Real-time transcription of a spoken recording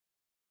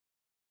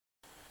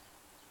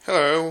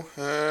Hello,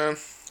 I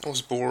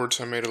was bored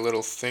so I made a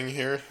little thing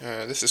here.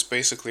 This is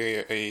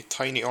basically a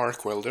tiny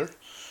arc welder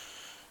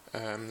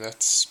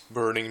that's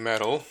burning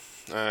metal.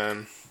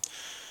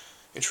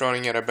 It's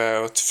running at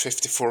about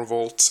 54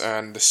 volts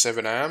and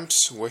 7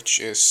 amps,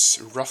 which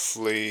is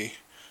roughly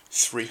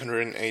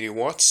 380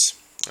 watts.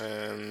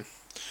 So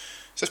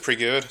that's pretty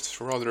good,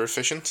 it's rather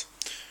efficient.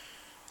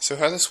 So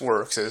how this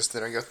works is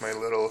that I got my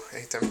little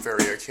 8 amp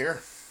variac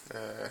here.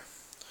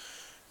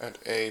 And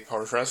a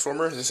power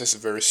transformer. This is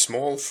very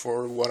small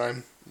for what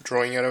I'm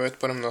drawing out of it,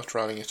 but I'm not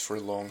running it for a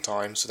long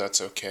time, so that's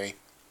okay.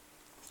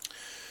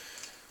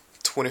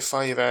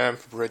 25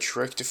 amp bridge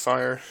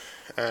rectifier,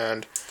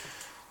 and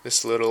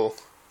this little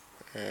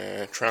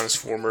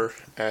transformer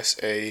as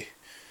a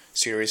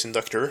series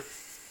inductor,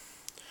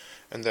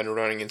 and then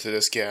running into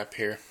this gap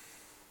here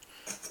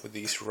with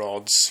these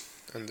rods,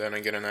 and then I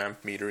get an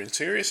amp meter in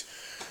series.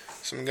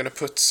 So I'm gonna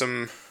put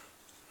some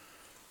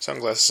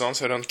sunglasses on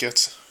so I don't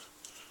get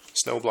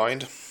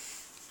snowblind,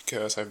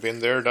 because I've been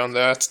there, done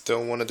that,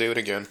 don't want to do it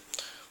again.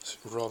 It's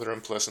rather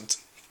unpleasant.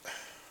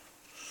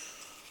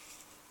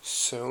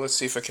 So let's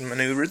see if I can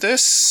maneuver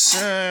this.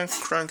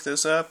 Crank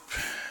this up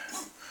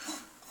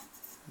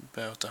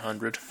about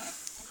 100.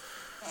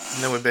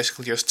 And then we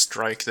basically just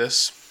strike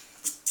this.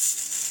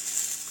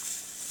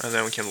 And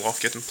then we can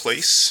lock it in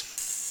place.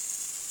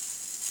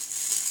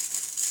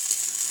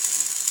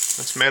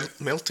 It's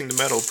melting the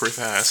metal pretty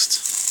fast.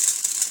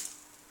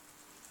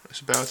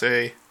 It's about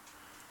a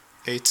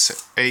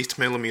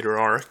 8mm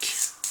arc.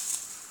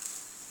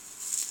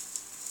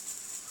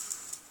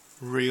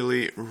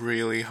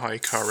 Really high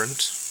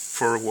current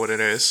for what it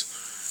is.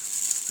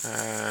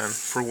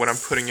 For what I'm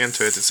putting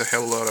into it, it's a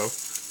hell lot of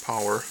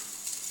power.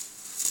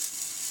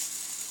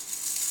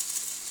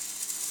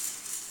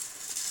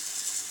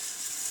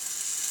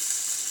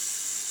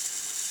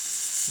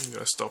 I'm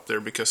gonna stop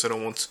there because I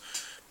don't want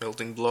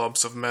melting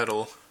blobs of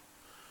metal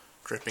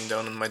dripping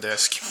down on my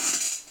desk.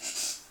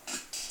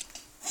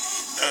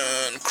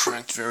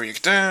 Crank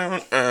variac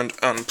down and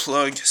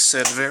unplug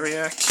said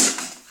variac.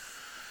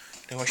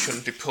 Now I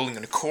shouldn't be pulling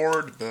on a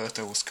cord, but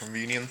that was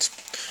convenient.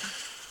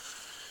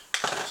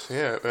 So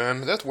yeah,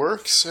 that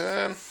works.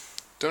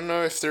 Don't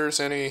know if there's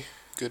any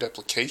good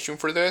application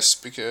for this,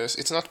 because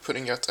it's not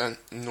putting out an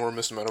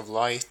enormous amount of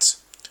light,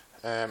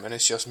 and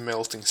it's just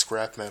melting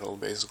scrap metal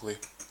basically.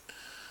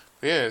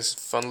 But yeah, it's a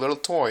fun little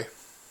toy.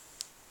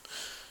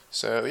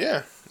 So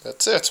yeah,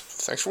 that's it.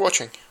 Thanks for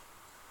watching.